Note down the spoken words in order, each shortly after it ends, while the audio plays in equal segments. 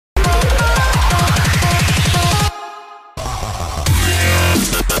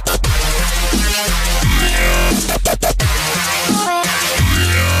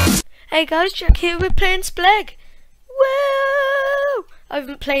Hey guys, Jack here, we're playing Splegg. Woo! I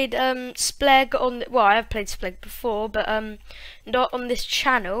haven't played Splegg on, well, I have played Splegg before, but not on this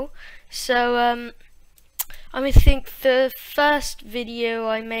channel. So I think the first video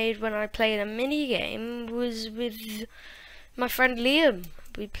I made when I played a mini game was with my friend Liam.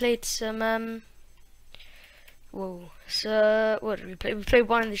 We played some what did we play? We played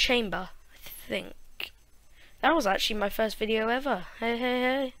One in the Chamber, I think. That was actually my first video ever. Hey, hey,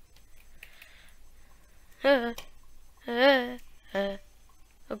 hey. Oh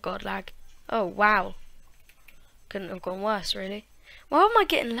god, lag. Oh wow. Couldn't have gone worse, really. Why am I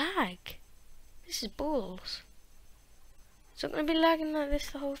getting lag? This is balls. Is it going to be lagging like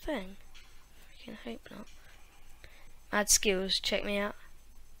this the whole thing? I can hope not. Mad skills, check me out.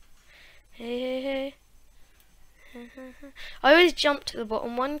 Hey, hey, hey. I always jump to the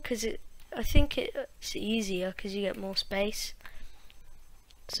bottom one because I think it's easier because you get more space.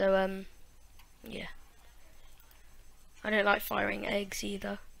 So yeah. I don't like firing eggs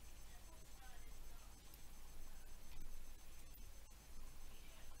either.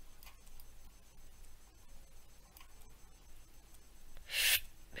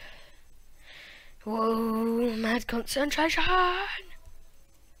 Whoa, mad concentration!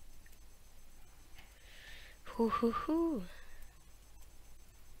 Hoo hoo hoo.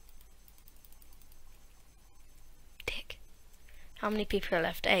 Dick. How many people are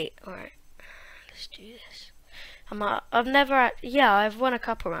left? 8. Alright. Let's do this. I've won a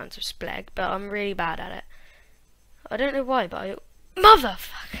couple rounds of Splegg, but I'm really bad at it. I don't know why, but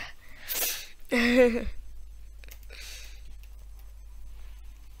motherfucker!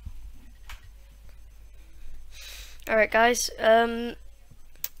 Alright guys, let's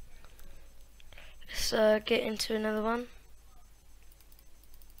get into another one.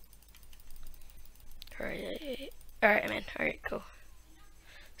 Alright, I'm in. Alright, cool.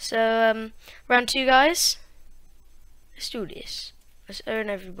 So, round 2 guys. Let's do this. Let's earn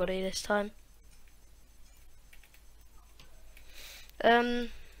everybody this time. I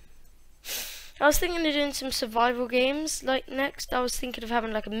was thinking of doing some survival games, like next. I was thinking of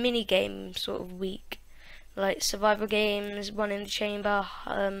having like a mini game sort of week. Like survival games, One in the Chamber,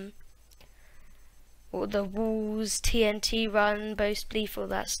 or the Walls, TNT Run, Boast Belief, all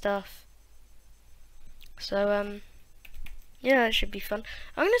that stuff. So yeah, that should be fun.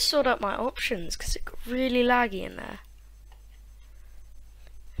 I'm gonna sort out my options because it got really laggy in there.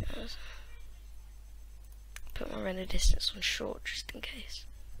 Put my render distance on short just in case.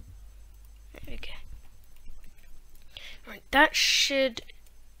 There we go. Right, that should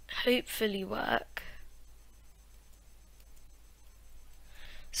hopefully work.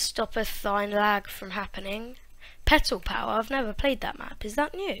 Stop a fine lag from happening. Petal Power, I've never played that map. Is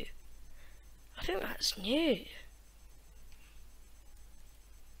that new? I think that's new.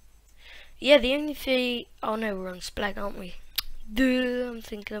 Yeah, the only thing... Oh no, we're on Splegg, aren't we? Duh, I'm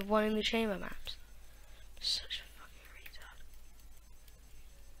thinking of One in the Chamber maps. Such a fucking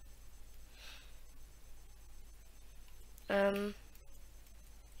retard.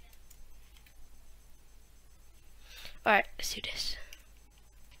 Alright, let's do this.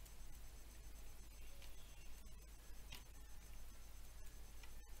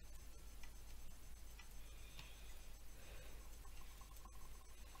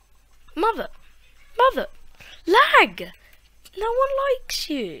 Mother, lag! No one likes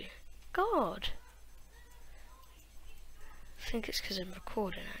you. God. I think it's because I'm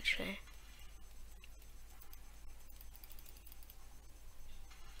recording actually.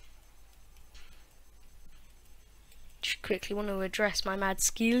 Just quickly want to address my mad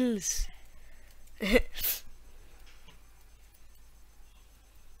skills.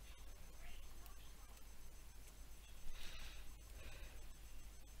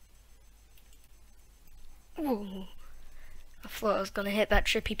 Whoa. I thought I was going to hit that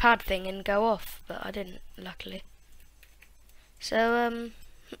trippy pad thing and go off, but I didn't, luckily. So,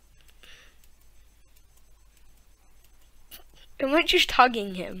 am I just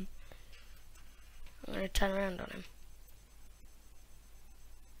hugging him? I'm going to turn around on him.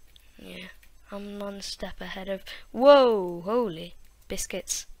 Yeah, I'm 1 step ahead of... Whoa, holy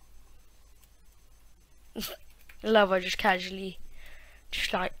biscuits. Love, I just casually,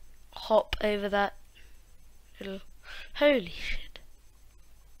 just like, hop over that. Little, holy shit.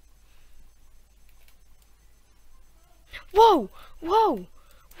 Whoa, whoa,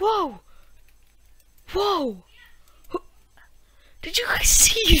 whoa, whoa. Did you guys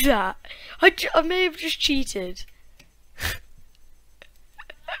see that? I may have just cheated.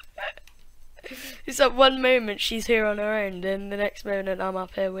 It's like one moment she's here on her own, then the next moment I'm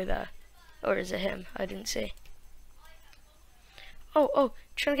up here with her. Or is it him? I didn't see. Oh,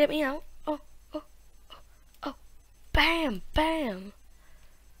 Trying to get me out. Oh, oh, oh, oh. Bam, bam.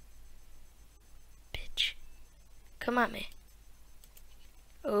 Bitch. Come at me.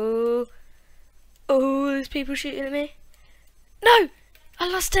 Oh. Oh, there's people shooting at me. No! I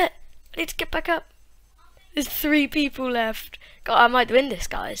lost it. I need to get back up. There's 3 people left. God, I might win this,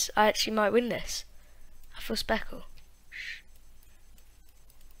 guys. I actually might win this. I feel speckle. Shh.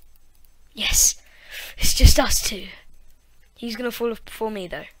 Yes! It's just us 2. He's gonna fall off before me,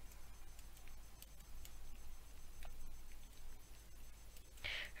 though.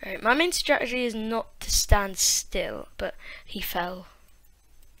 Alright, my main strategy is not to stand still, but he fell.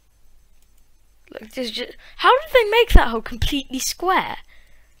 Look, there's just... How did they make that hole completely square?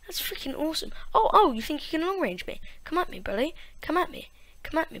 That's freaking awesome. Oh, you think you can long range me? Come at me, buddy. Come at me.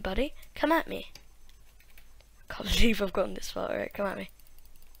 Come at me, buddy. Come at me. I can't believe I've gotten this far. Alright, come at me.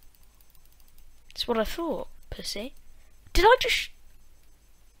 That's what I thought, pussy. Did I just...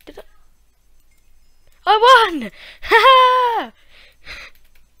 Did I won! Ha ha!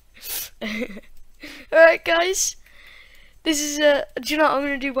 Alright, guys. This is do you know what? I'm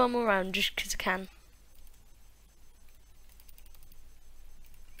going to do one more round just because I can.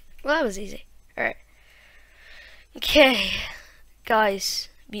 Well, that was easy. Alright. Okay. Guys,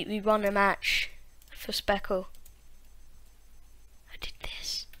 we won a match for Speckle. I did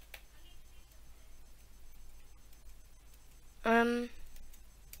this.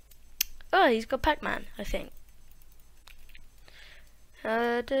 Oh, he's got Pac-Man, I think.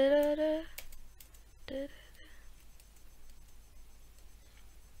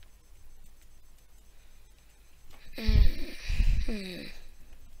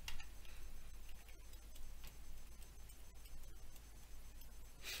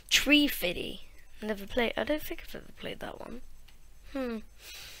 Tree Fiddy. Never played. I don't think I've ever played that one.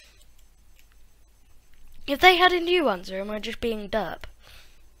 If they had new ones, or am I just being derp?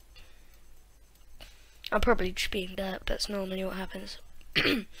 I'm probably just being derp. That's normally what happens.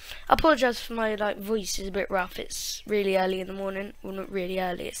 I apologise for my voice is a bit rough. It's really early in the morning. Well, not really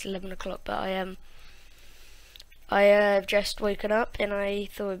early. It's 11 o'clock, but I have just woken up and I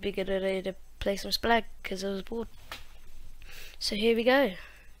thought it'd be a good idea to play some Splegg because I was bored. So here we go.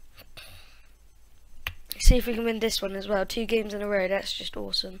 See if we can win this one as well. 2 games in a row. That's just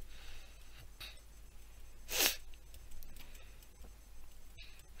awesome.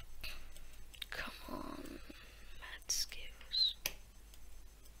 Come on, mad skills.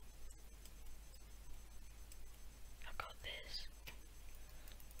 I got this.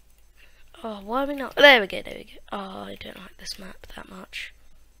 Oh, why are we not? There we go. There we go. Oh, I don't like this map that much.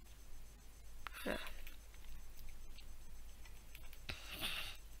 No.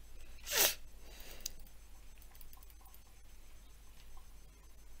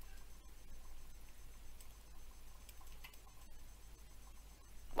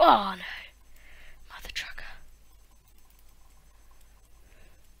 Oh no, mother trucker.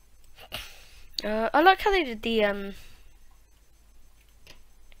 I like how they did the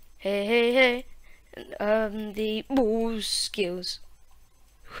hey, the balls skills.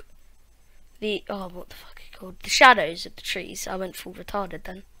 The what the fuck are it called? The shadows of the trees. I went full retarded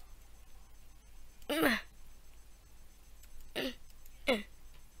then.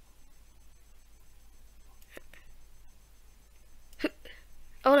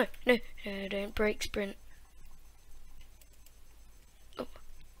 Oh no, don't break sprint. Oh.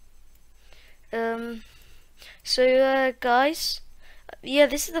 So guys, yeah,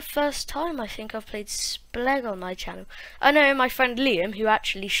 this is the first time I think I've played Splegg on my channel. I know my friend Liam, who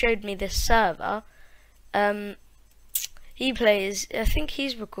actually showed me this server, he plays, I think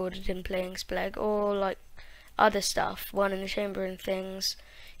he's recorded him playing Splegg, or other stuff, One in the Chamber and things.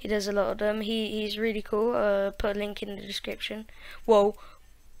 He does a lot of them. He's really cool. Put a link in the description. Whoa.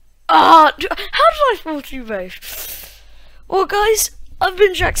 Ah, how did I fall through both? Well guys, I've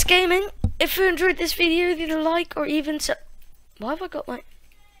been jacksgaming. If you enjoyed this video, leave a like or even why have I got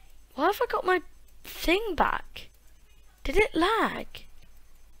my thing back? Did it lag?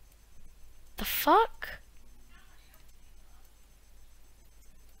 The fuck?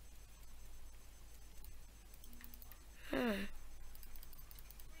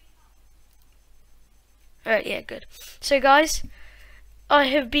 Alright, yeah, good. So guys, I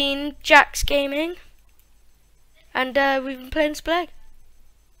have been jacksgaming, and we've been playing Splegg.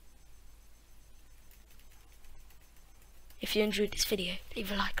 If you enjoyed this video,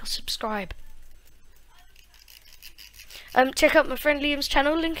 leave a like or subscribe. Check out my friend Liam's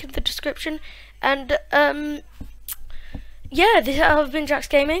channel, link in the description. And yeah, I've been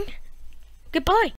jacksgaming. Goodbye.